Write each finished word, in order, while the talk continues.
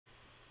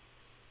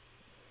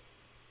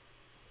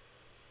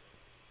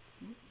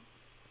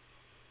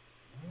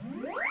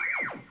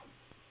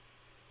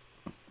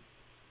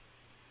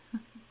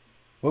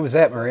What was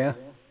that, Maria?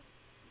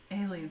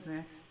 Aliens,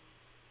 Max.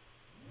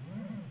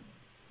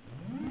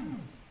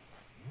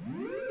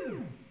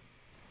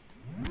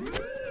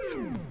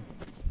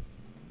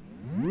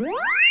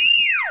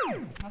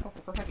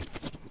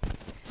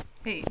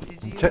 Hey,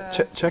 did you...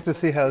 Check to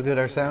see how good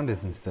our sound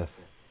is and stuff.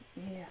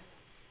 Yeah.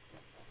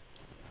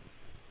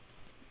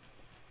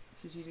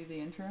 Should you do the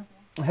intro?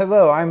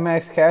 Hello, I'm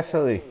Max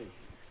Casserly,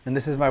 and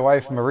this is my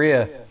wife,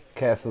 Maria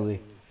Casserly,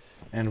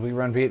 and we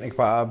run Beatnik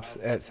Bob's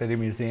at City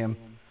Museum,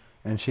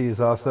 and she is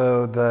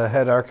also the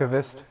head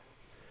archivist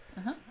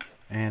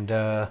and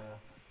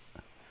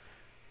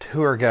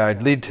tour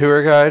guide, lead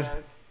tour guide.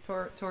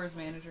 Tours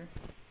manager.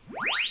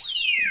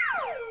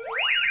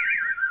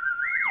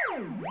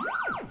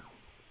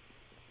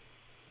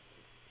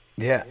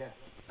 Yeah.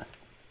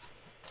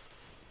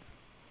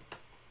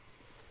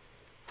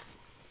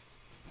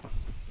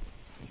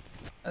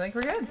 I think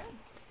we're good.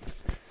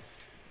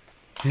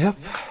 Yep.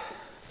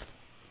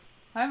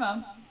 Hi,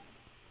 Mom.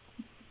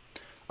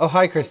 Oh,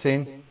 hi,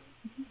 Christine.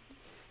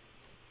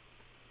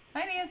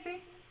 Hi,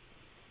 Nancy.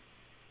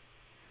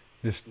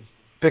 Just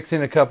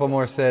fixing a couple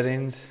more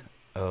settings.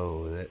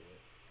 Oh, that.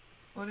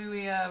 What do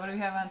we have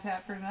on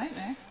tap for tonight,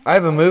 Max? I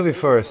have a movie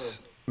for us,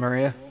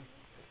 Maria.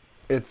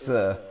 It's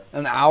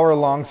an hour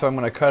long, so I'm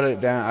going to cut it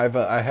down.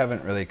 I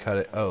haven't really cut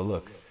it. Oh,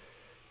 look.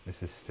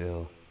 This is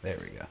still... There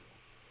we go.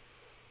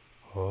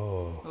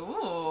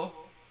 Oh.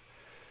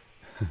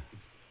 Ooh.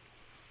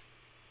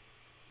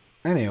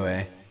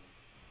 Anyway.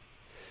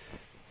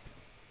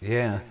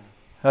 Yeah.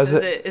 How's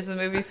it? Is the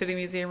movie City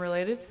Museum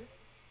related?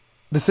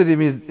 The City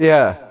Museum,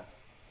 yeah.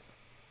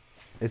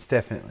 It's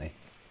definitely.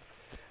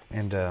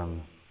 And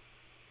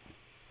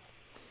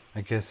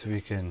I guess we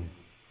can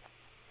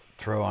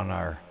throw on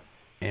our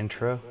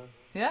intro.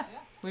 Yeah.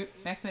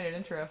 Max made an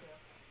intro.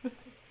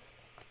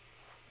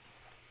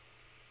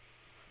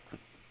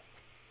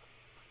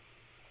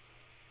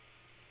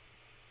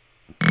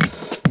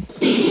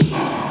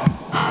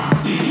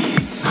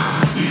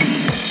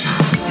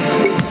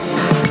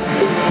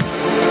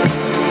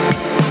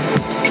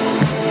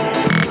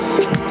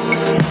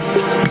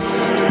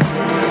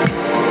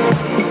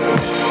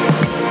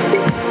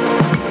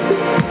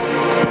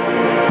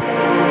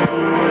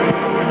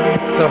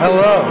 So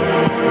hello.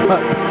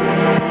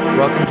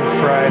 Welcome to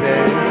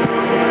Fridays.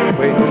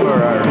 Waiting for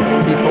our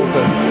people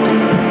to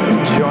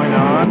join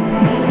on.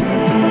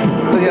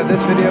 So yeah,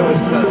 this video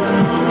was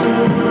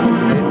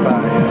made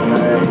by a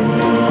guy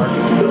named Mark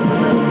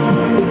Silverman.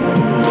 He's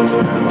just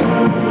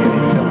around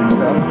beginning filming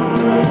stuff.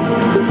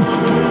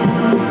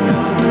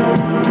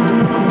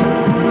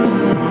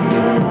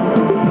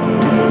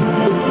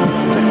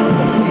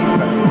 Steve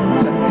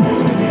sent me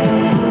this video.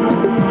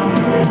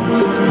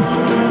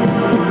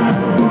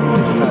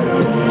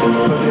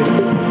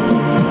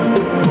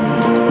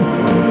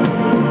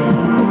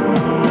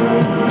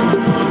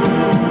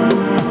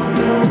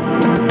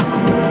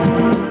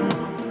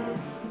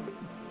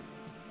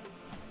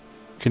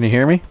 Can you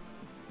hear me?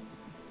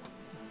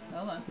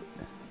 Hold on.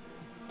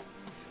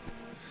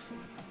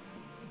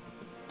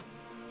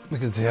 We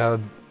can see how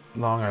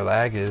long our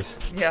lag is.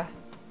 Yeah.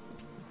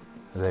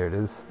 There it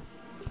is.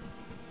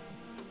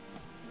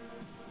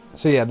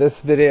 So yeah,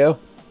 this video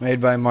made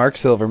by Mark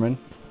Silverman,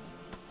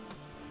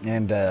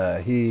 and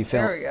he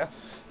filmed. There we go.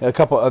 A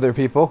couple other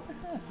people.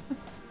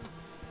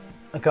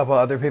 A couple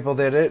other people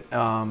did it.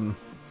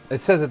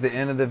 It says at the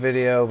end of the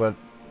video, but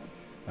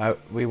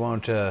we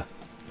won't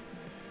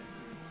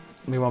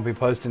be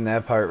posting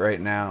that part right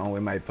now. We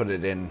might put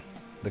it in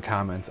the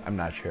comments. I'm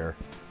not sure,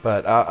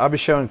 but I'll be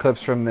showing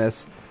clips from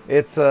this.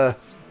 It's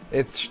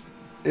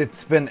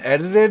been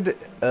edited.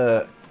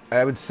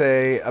 I would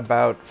say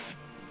about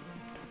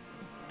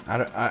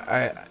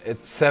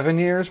it's 7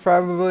 years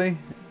probably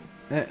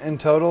in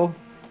total.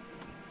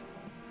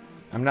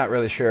 I'm not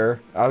really sure.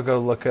 I'll go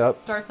look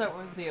up. Starts out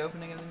with the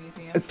opening of the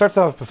museum. It starts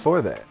off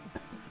before that.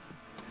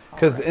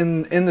 Because Right.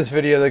 in this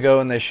video they go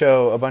and they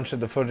show a bunch of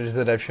the footage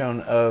that I've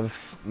shown of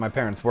my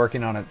parents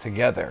working on it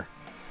together,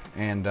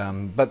 and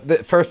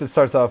but first it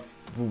starts off.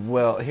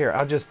 Well, here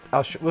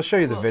we'll show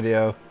you the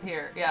video.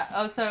 Here, yeah.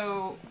 Oh,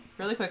 so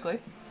really quickly,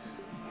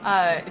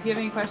 if you have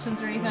any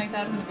questions or anything like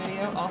that from the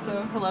video,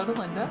 also hello to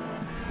Linda.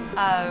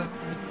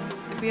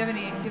 If you have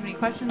any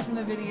questions from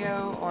the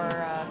video or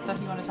stuff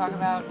you want to talk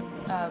about,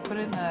 put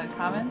it in the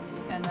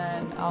comments, and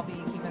then I'll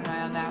be keeping an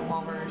eye on that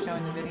while we're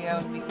showing the video,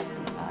 and we can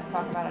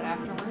talk about it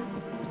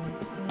afterwards.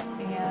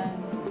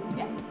 And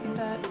yeah, I think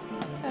that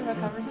about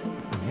covers it.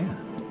 Yeah.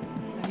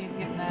 So he's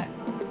getting that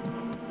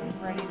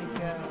ready to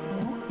go.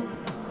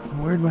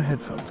 Where'd my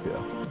headphones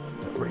go?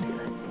 Right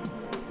here.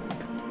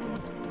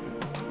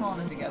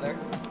 Pulling it together.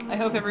 I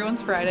hope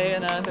everyone's Friday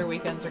and their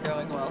weekends are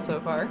going well so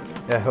far.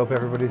 Yeah, I hope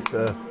everybody's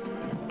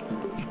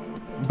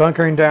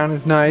bunkering down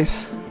is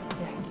nice.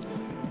 Yes.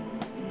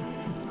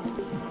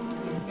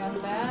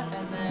 Got that,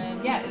 and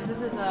then yeah,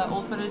 this is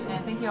old footage,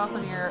 and thank you also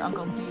to your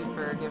Uncle Steve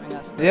for giving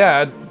us the,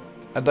 Yeah,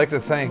 I'd like to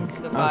thank the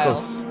Uncle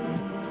files.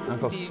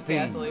 Uncle Steve Steve.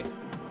 Casley.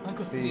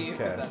 Uncle Steve Steve.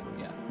 Casley.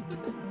 Yeah.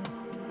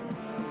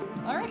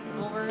 All right.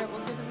 Well, let's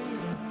get the video.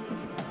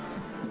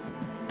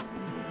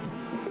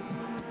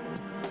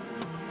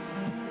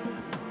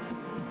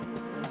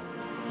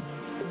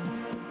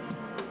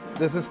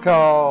 This is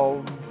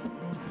called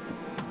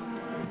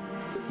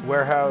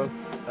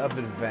Warehouse of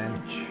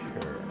Adventure.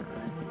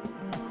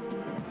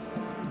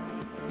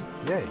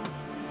 Yay.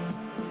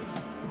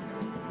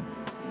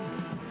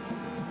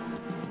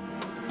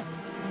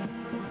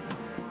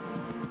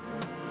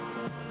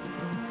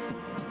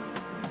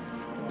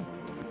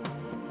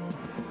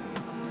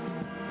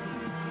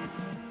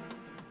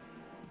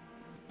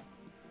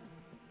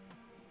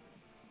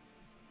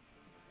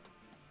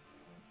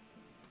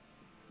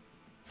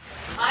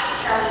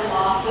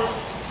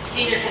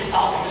 Senior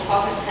Consultant with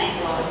Focus St.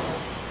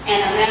 Louis,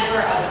 and a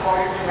member of the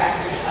Board of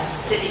Directors of the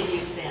City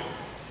Museum.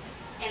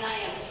 And I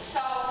am so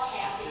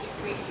happy to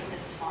greet you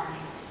this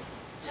morning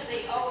to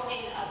the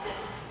opening of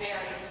this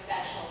very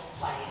special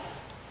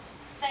place.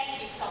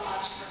 Thank you so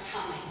much for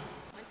coming.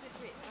 1, 2,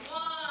 3.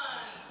 1,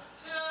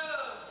 2,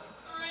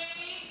 3,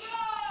 go!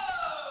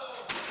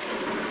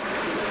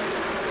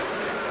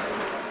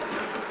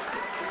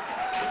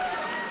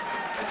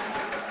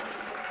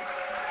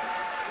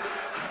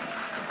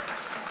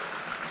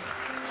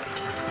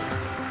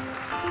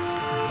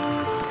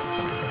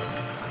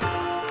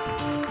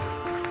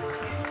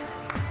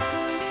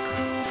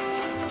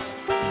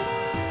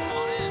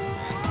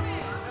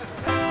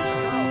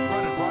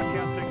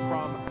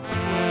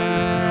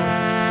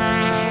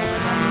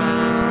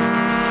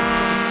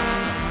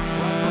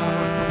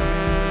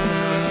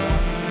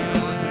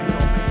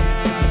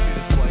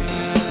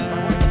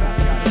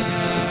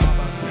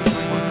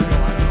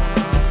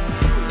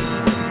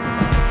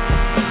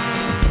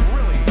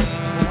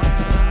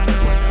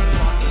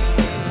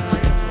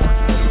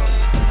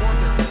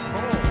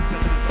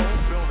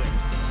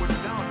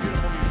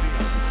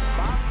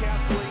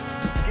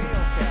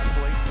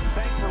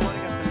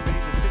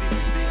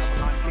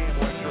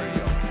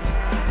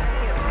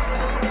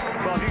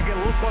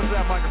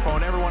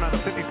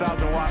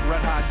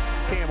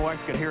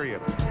 Can hear you.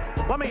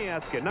 Let me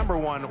ask you, number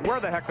one, where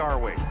the heck are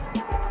we?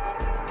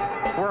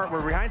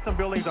 We're behind some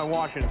buildings on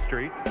Washington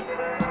Street,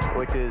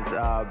 which is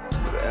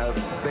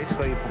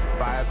basically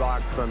 5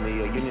 blocks from the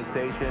Union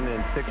Station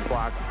and 6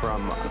 blocks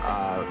from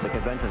the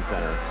Convention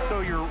Center.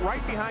 So you're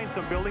right behind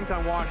some buildings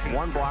on Washington.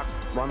 One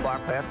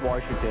block past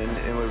Washington,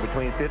 and we're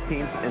between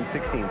 15th and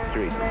 16th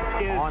Street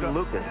on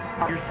Lucas.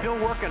 You're still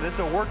working. This is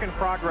a work in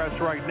progress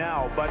right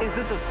now, but is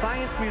this a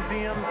science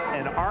museum,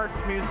 an arts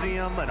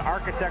museum, an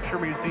architecture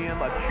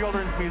museum, a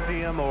children's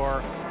museum,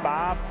 or,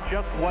 Bob,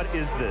 just what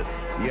is this?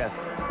 Yes.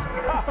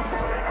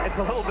 It's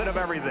a little bit of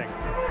everything.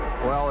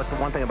 Well, it's the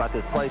one thing about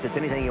this place. It's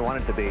anything you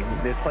want it to be.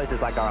 This place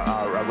is like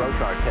a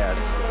Rorschach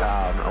test.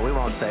 We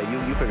won't say.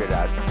 You figure it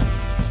out.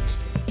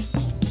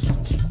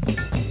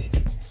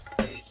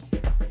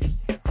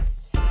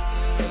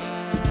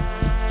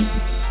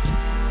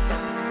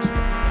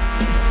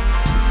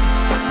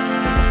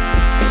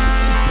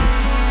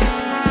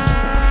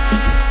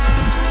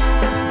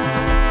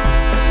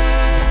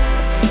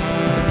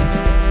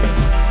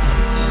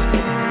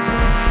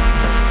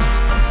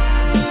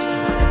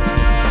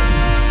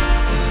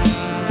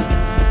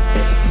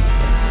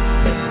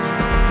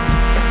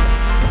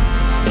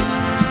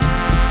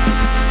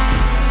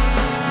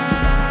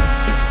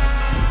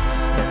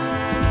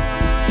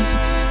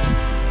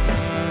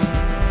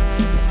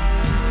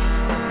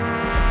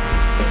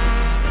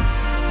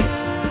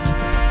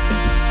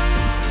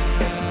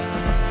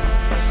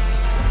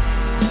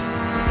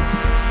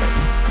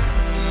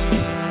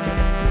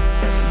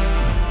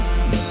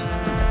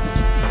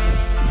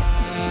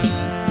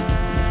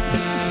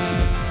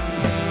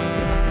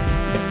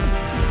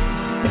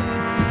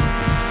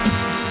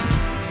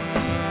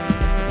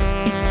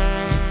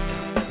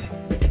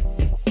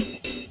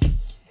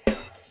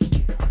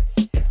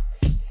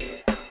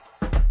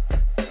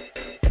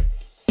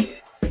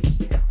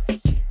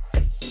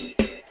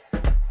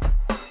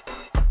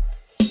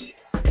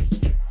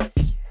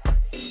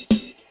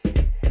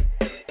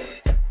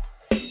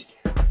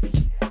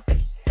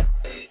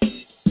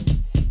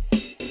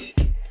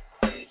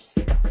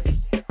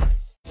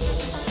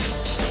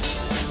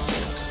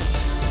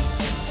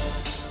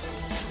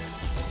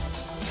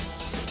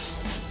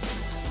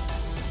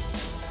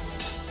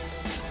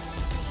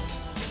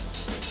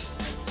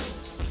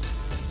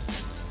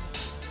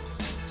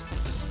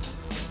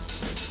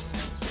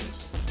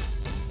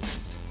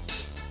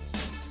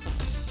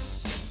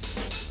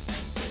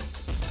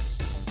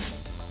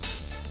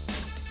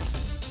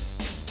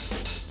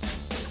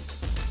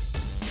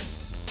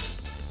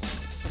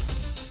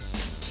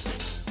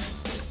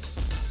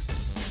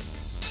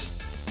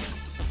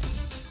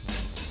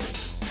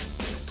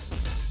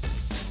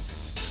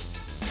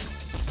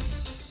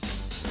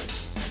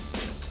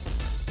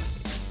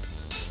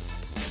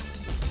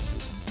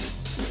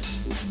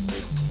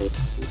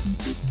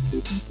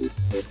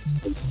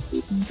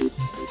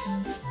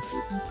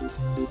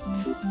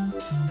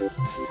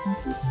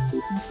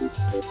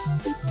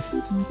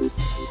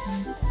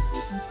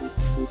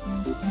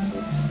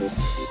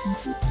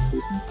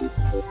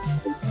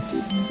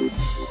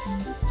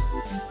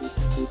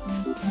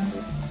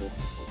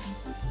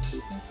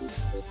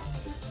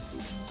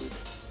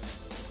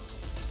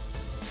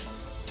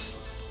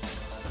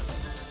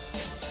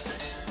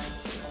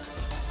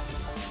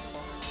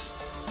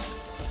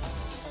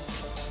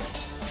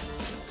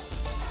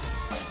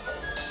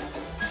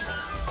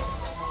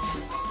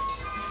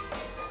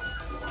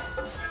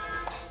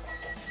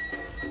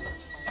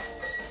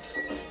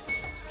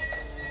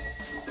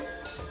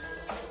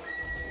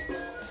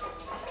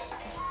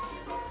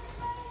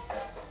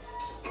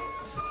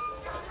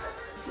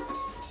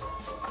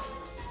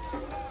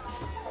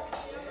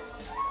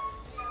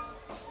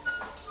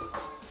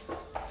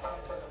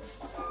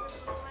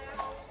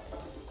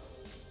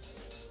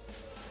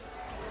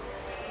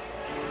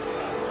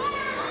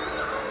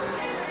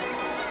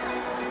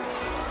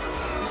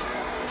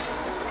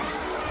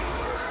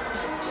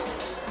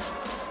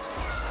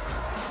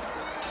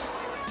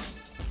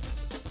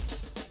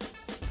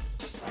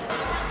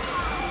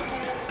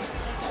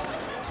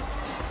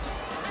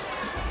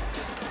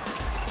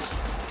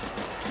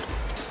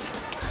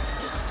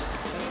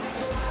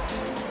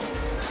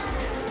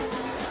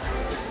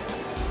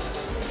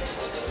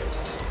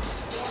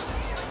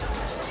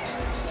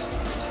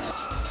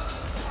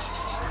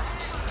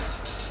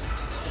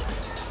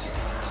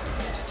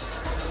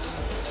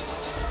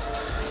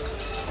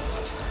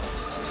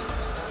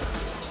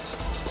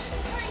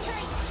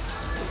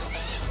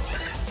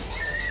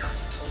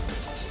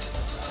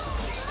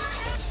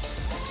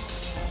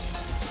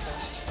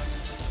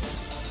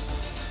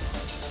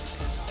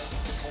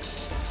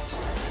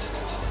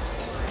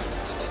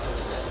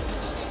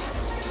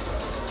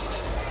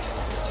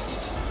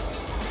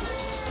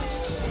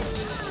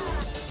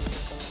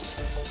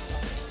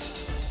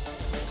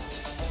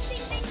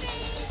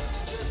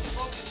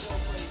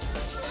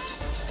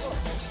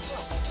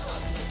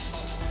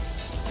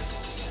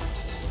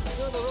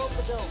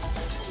 I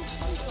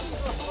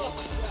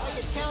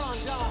can count on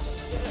Josh.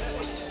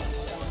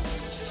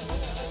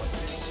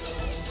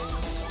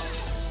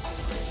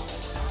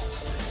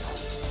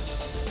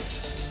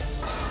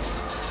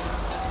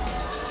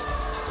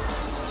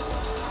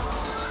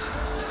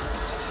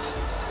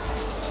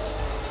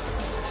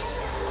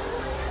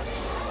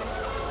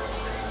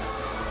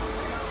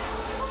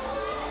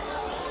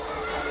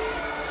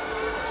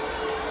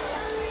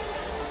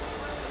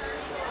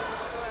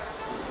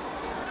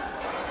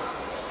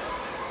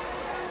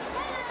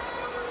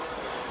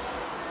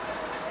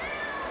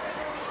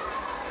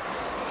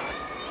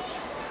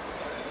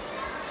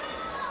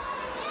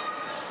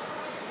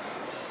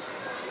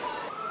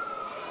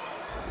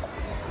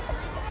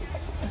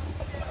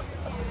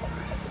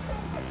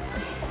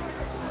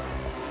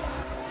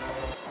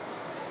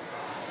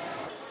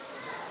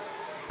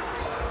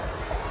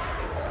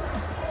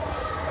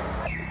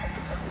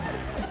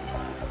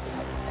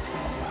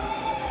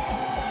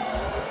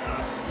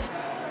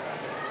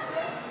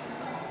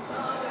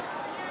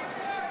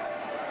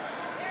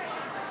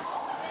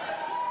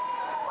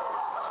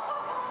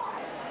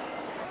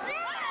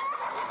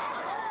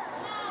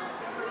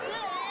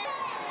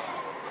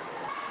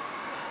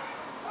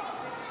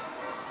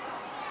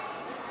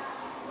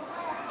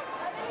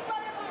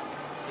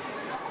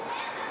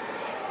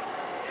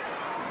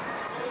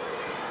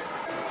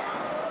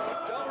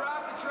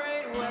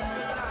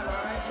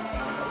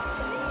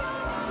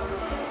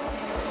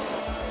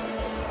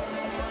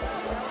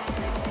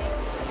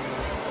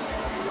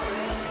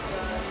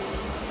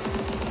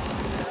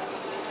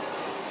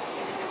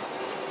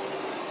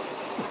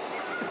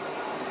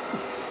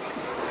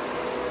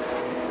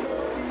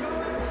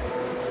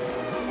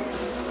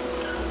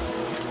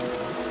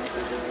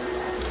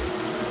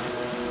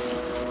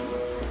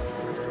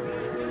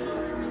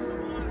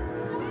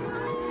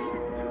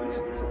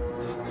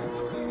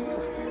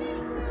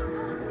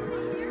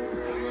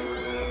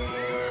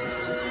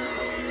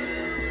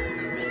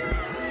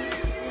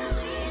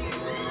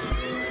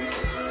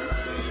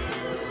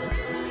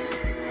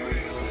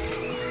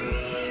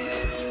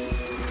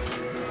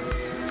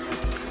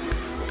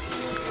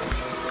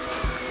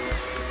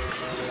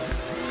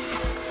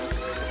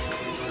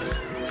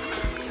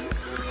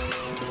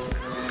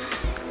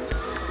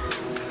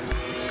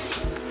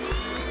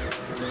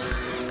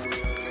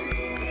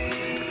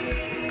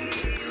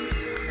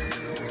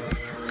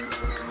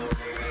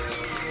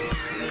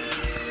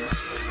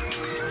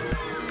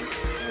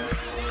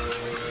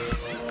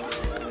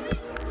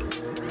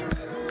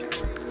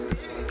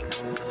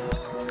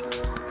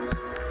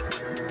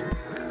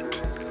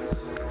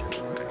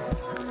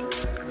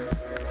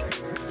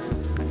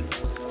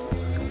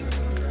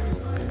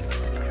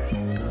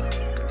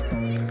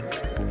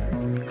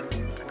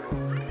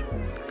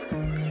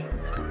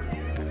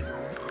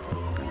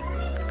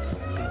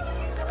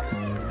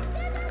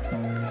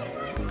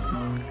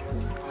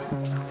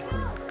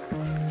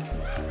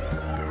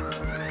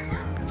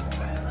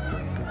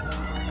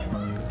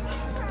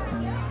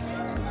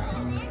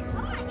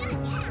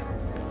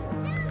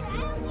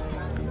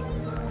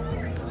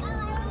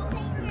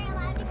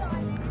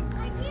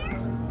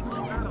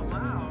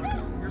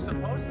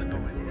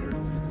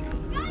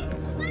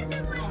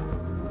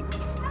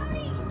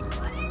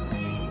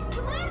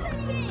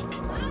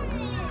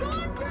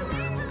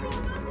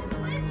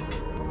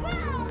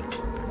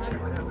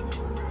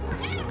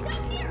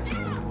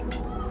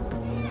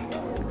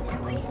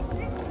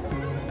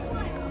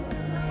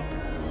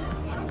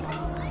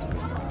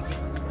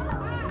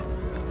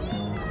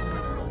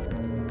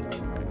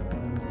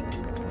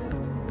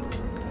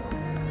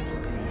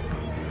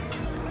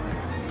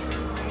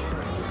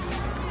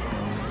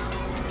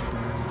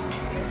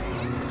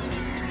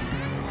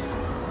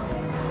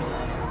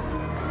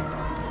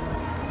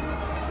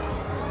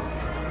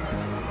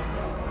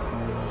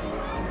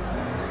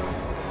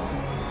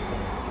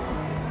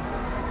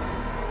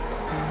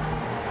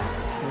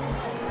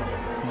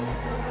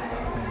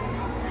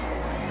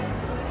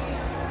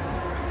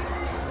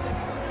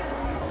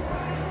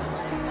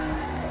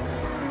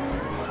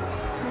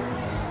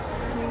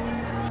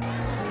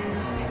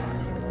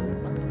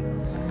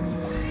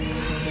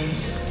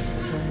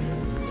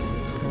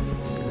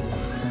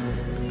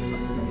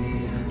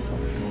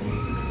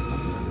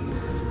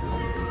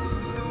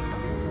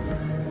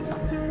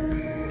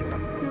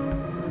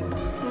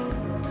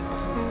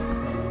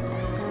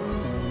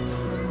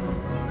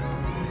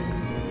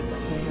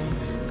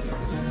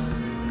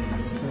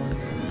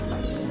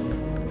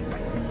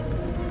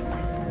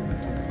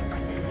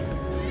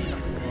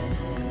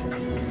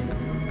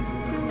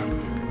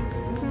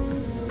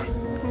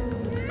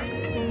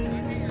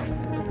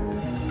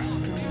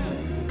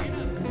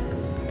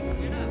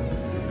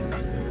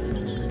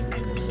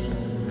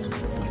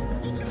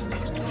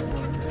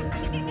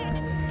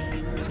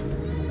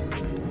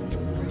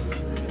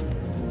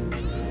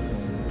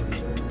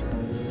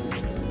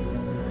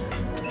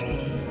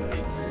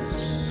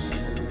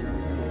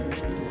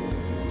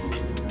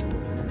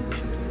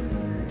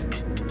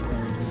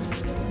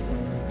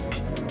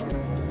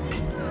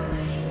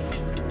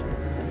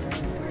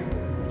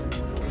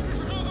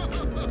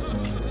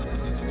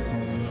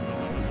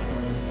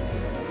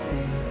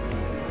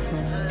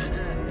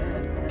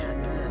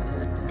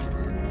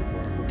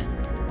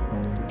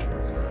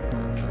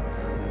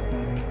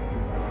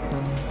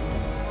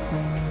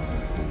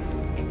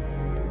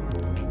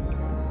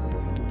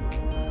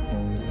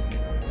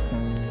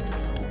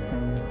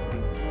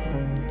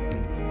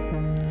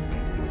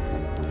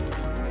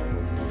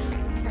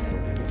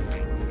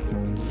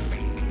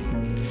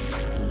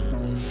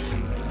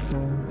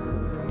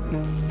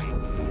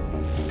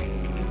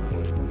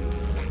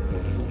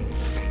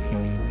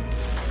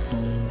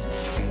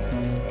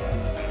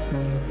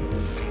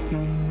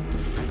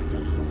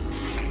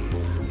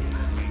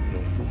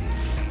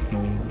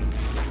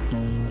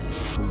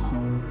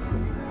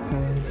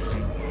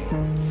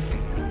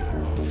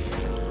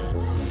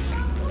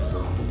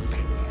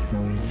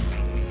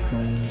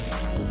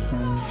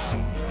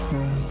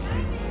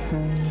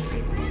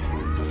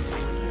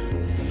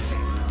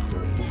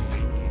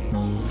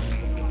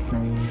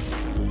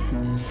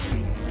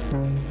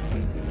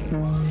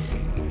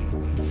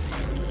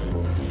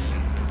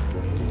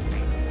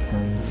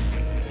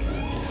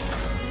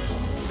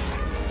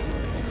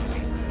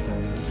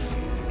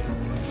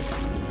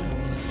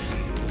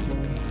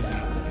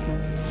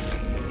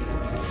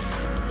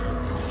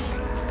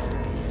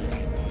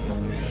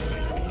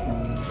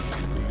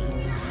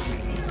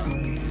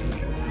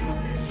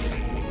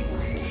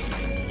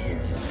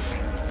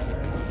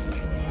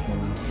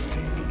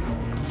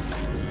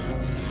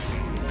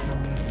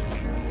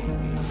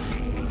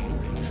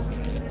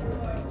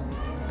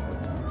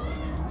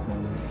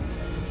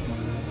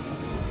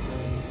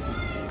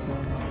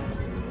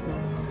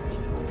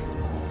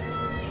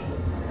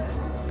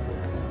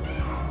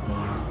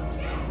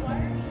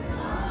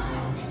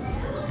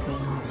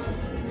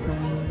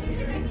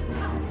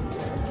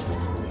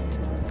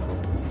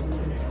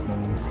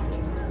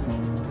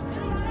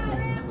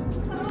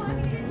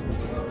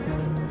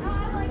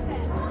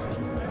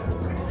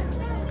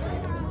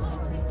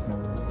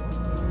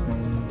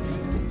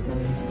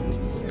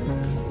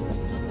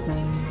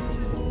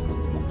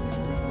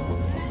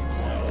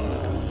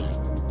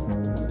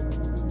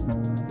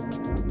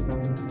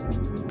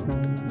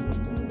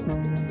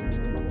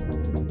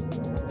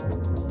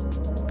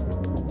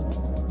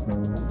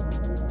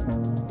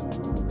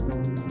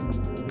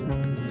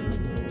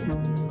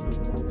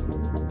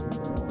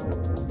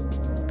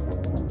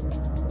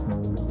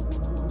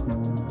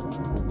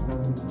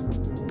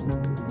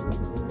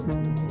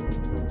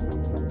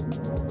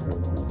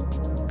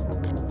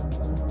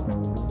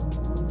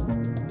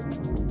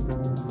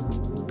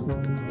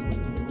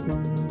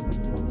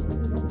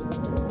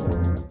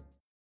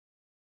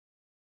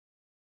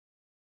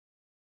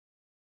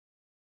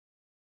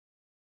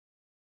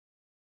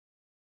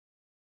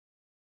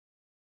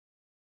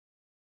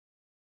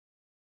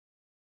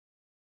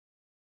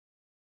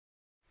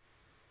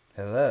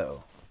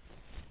 Hello.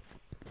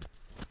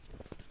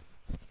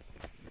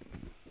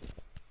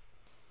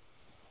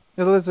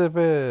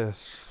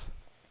 Elizabeth.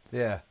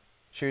 Yeah,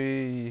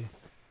 she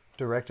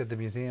directed the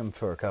museum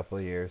for a couple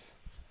of years,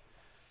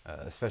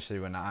 especially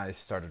when I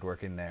started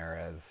working there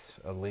as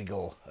a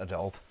legal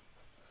adult.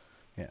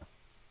 Yeah.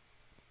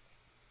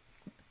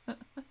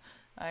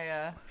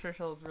 I'm sure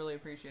she'll really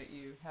appreciate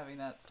you having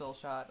that still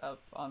shot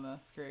up on the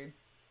screen.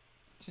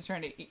 She's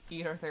trying to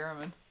eat our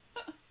theremin.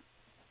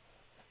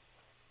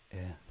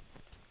 Yeah.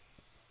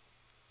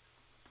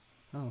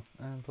 Oh,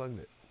 I unplugged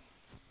it.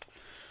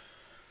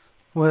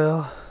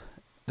 Well,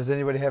 does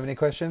anybody have any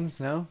questions?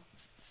 No?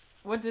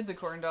 What did the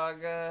corn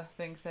dog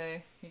thing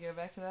say? Can you go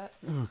back to that?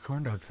 Ooh,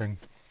 corn dog thing.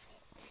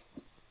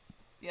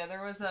 Yeah,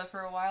 there was for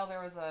a while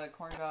there was a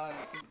corn dog.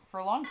 For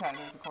a long time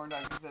there was a corn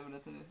dog exhibit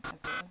at the museum.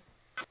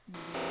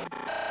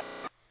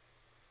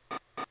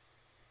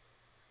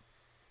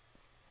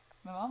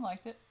 My mom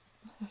liked it.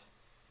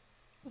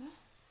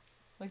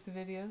 Liked the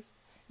videos.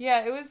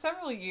 Yeah, it was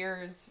several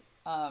years.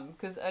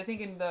 Because I think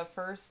in the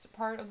first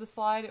part of the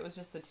slide it was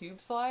just the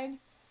tube slide,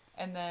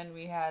 and then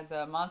we had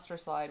the monster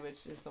slide,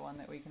 which is the one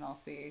that we can all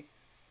see,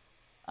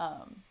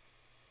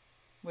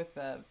 with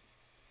the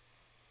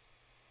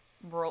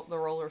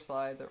roller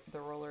slide,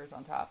 the rollers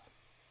on top.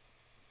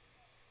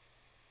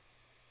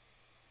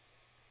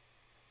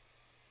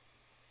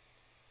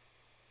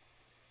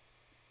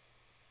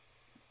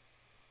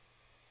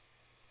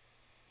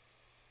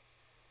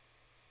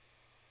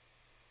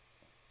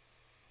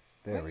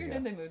 There What we year go.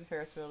 did they move the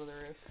Ferris wheel to the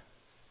roof?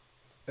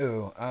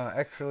 Ooh,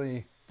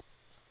 actually,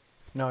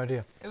 no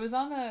idea. It was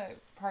on the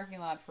parking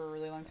lot for a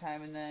really long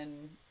time, and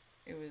then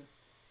it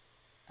was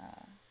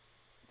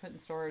put in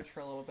storage for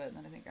a little bit, and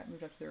then I think got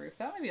moved up to the roof.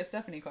 That might be a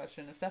Stephanie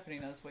question, if Stephanie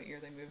knows what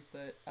year they moved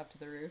up to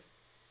the roof.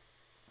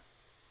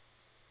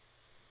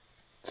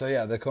 So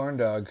yeah, the corn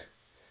dog,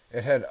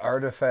 it had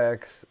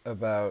artifacts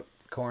about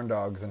corn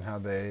dogs and how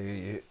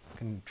they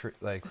can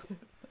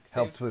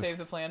helped with Save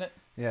the planet.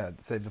 Yeah,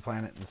 save the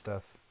planet and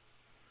stuff.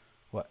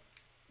 What?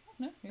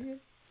 No, you're good.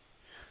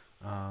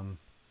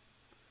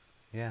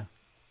 Yeah,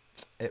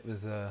 it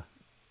was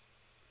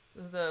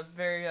This is a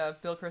very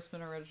Bill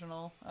Crispin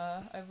original,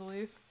 I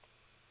believe.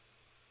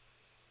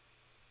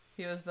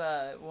 He was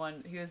the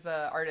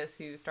artist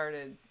who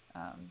started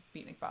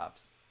Beatnik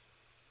Bob's.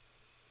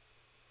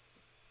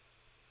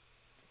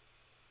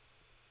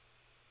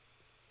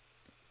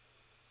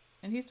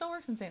 And he still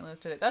works in St. Louis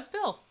today. That's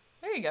Bill.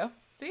 There you go.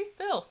 See?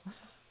 Bill.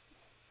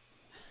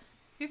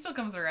 He still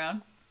comes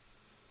around.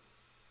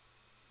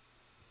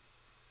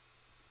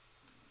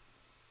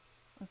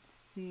 Let's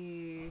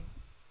see.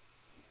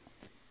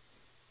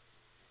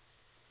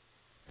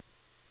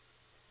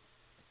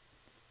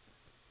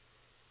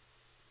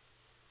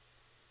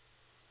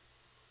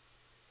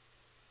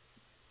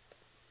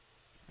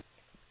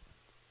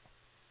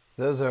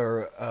 those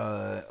are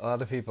a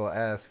lot of people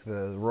ask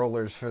the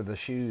rollers for the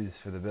shoes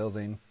for the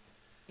building.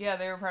 Yeah,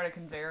 they were part of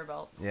conveyor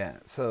belts. Yeah,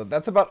 so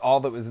that's about all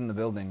that was in the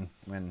building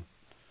when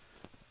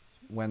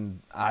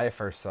I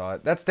first saw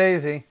it. That's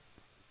Daisy.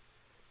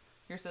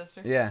 Your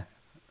sister? Yeah.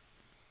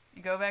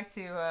 Go back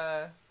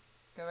to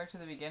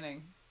the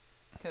beginning,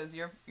 because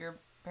your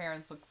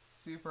parents look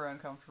super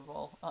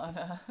uncomfortable on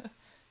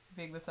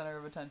being the center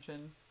of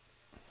attention.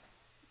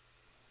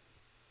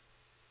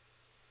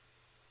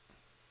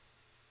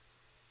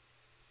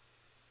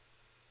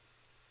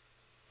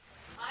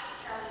 I'm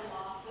Carolyn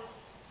Losses,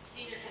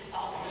 Senior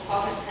Consultant with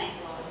Focus St.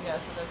 Louis, Yeah,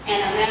 so that's.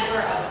 and a member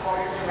of the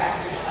Board of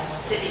Directors of the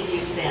City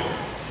Museum.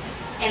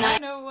 And I I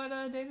know what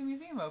day the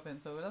museum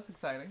opens, so that's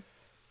exciting.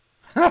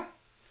 You're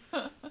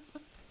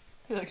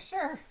like,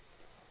 sure.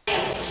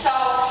 am so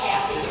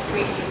happy to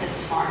greet you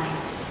this morning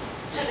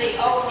to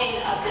the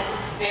opening of this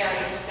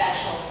very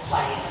special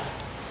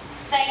place.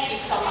 Thank you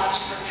so much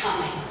for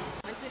coming.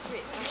 1, 2, 3.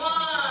 1,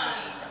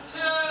 2,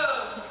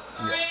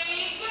 3,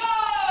 go!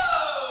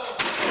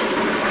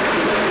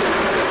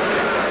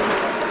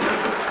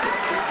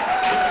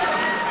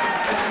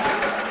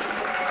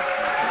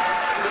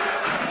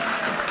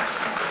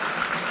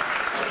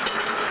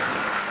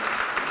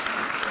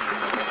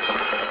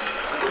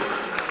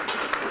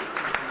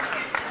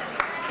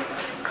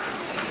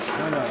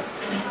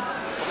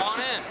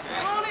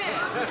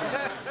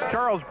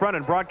 Carlos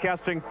Brennan,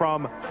 broadcasting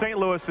from St.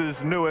 Louis's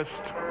newest.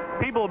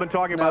 People have been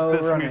talking about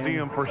this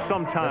museum for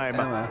some time.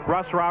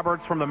 Russ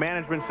Roberts from the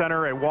Management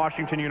Center at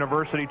Washington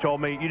University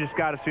told me, you just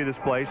got to see this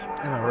place.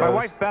 My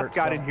wife Beth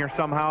got in here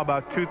somehow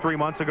about 2-3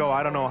 months ago.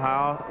 I don't know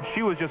how.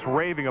 She was just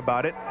raving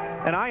about it.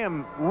 And I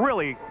am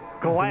really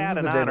glad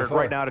and honored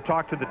right now to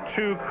talk to the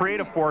two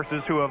creative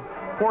forces who have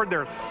poured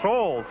their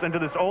souls into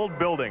this old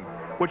building,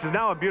 which is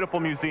now a beautiful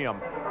museum.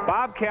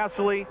 Bob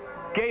Casserly,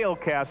 Gail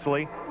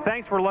Casserly,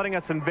 thanks for letting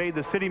us invade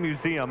the City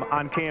Museum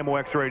on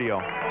KMOX Radio.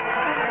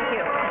 Thank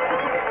you.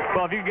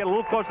 Well, if you can get a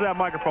little closer to that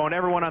microphone,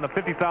 everyone on the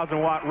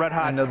 50,000-watt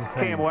red-hot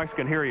KMOX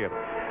can hear you.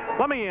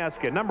 Let me ask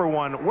you, number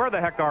one, where the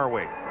heck are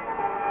we?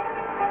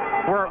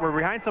 We're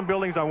behind some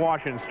buildings on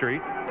Washington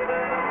Street.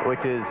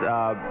 Which is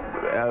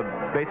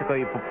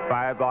basically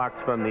 5 blocks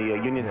from the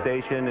Union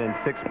Station and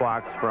 6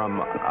 blocks from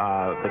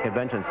the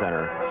Convention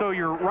Center. So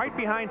you're right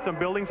behind some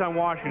buildings on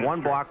Washington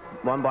Street.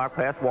 One block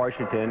past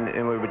Washington,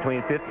 and we're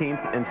between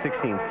 15th and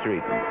 16th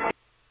Street.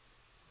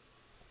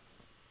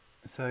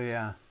 So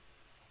yeah,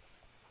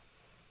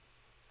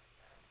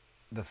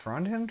 the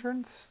front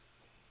entrance.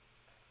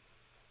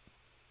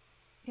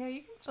 Yeah,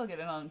 you can still get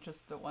in on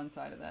just the one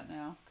side of that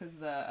now, because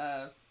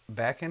the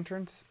back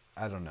entrance.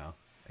 I don't know.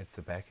 It's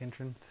the back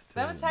entrance.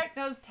 That was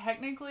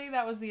technically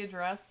the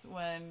address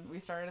when we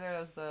started there.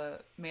 That was the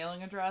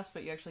mailing address,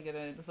 but you actually get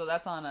in. So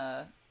that's on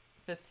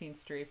 15th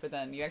Street, but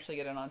then you actually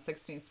get in on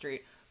 16th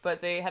Street.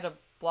 But they had to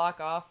block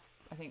off,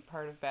 I think,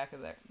 part of back of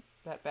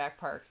that back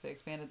park. So they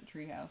expanded the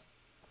treehouse.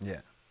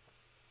 Yeah.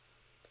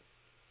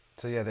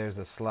 So yeah, there's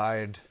a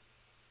slide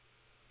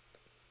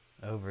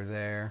over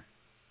there,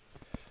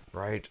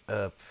 right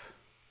up.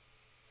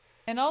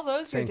 And all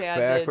those your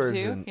dad did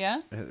too,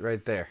 yeah?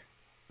 Right there.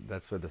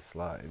 That's where the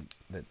slide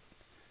that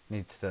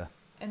needs to.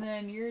 And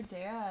then your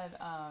dad,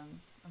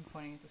 I'm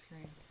pointing at the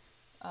screen,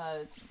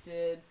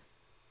 did.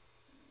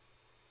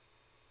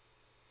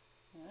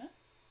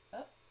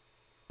 Up.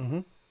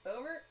 Mhm.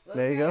 Over. Those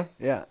there you guys? go.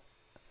 Yeah.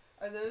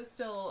 Are those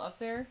still up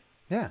there?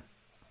 Yeah.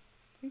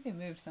 I think they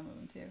moved some of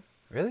them too.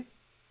 Really?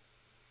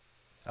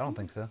 I don't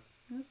think so.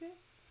 Those guys?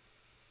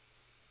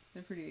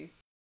 They're pretty.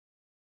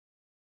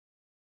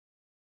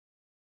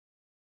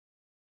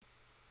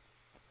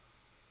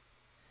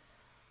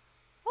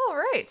 All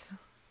right.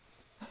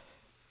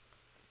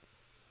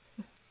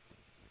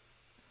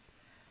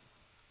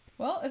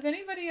 Well, if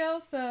anybody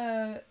else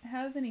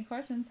has any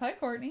questions, hi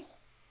Courtney.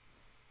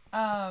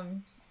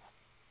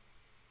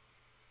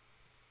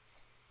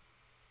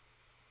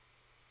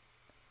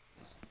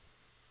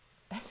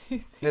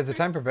 Is it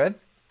time for bed?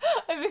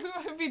 I think we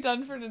might be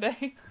done for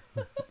today.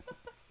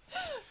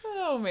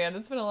 Oh man,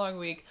 it's been a long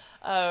week.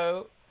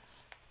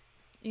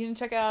 You can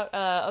check out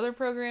other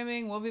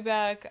programming. We'll be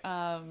back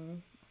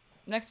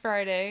next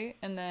Friday,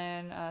 and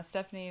then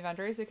Stephanie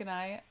Vondrasek and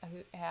I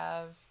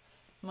have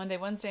Monday,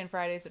 Wednesday, and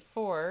Fridays at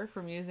 4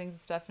 for Musings of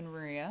Steph and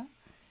Maria.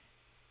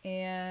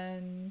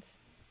 And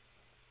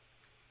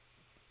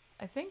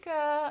I think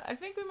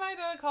we might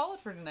call it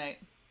for tonight.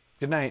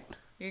 Good night.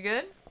 You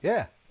good?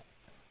 Yeah.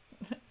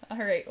 All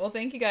right. Well,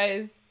 thank you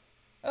guys.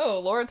 Oh,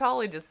 Laura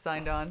Tolley just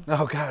signed on.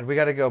 Oh God, we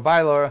gotta go.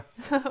 Bye, Laura.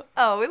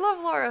 Oh, we love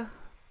Laura.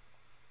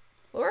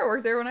 Laura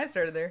worked there when I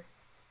started there.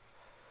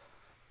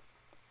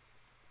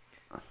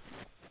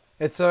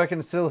 It's so I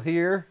can still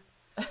hear,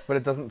 but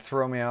it doesn't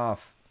throw me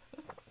off.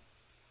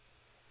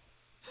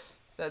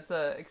 That's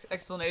a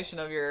explanation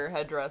of your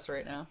headdress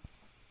right now.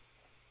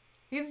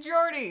 He's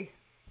Jordy.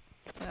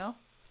 No?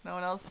 No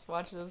one else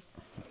watches?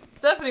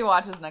 Stephanie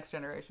watches Next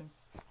Generation.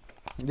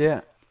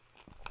 Yeah.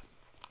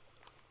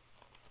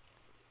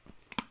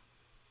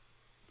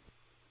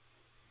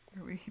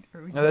 Are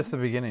we No, that's the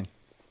beginning.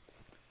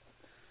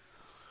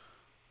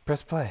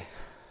 Press play.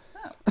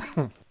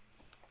 Oh.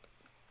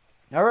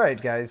 All right,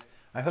 guys.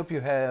 I hope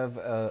you have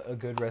a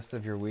good rest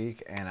of your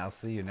week, and I'll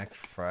see you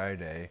next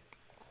Friday.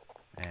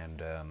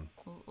 And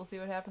We'll see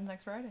what happens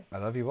next Friday. I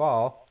love you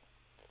all.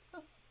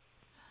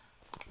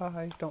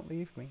 Bye. Don't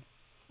leave me.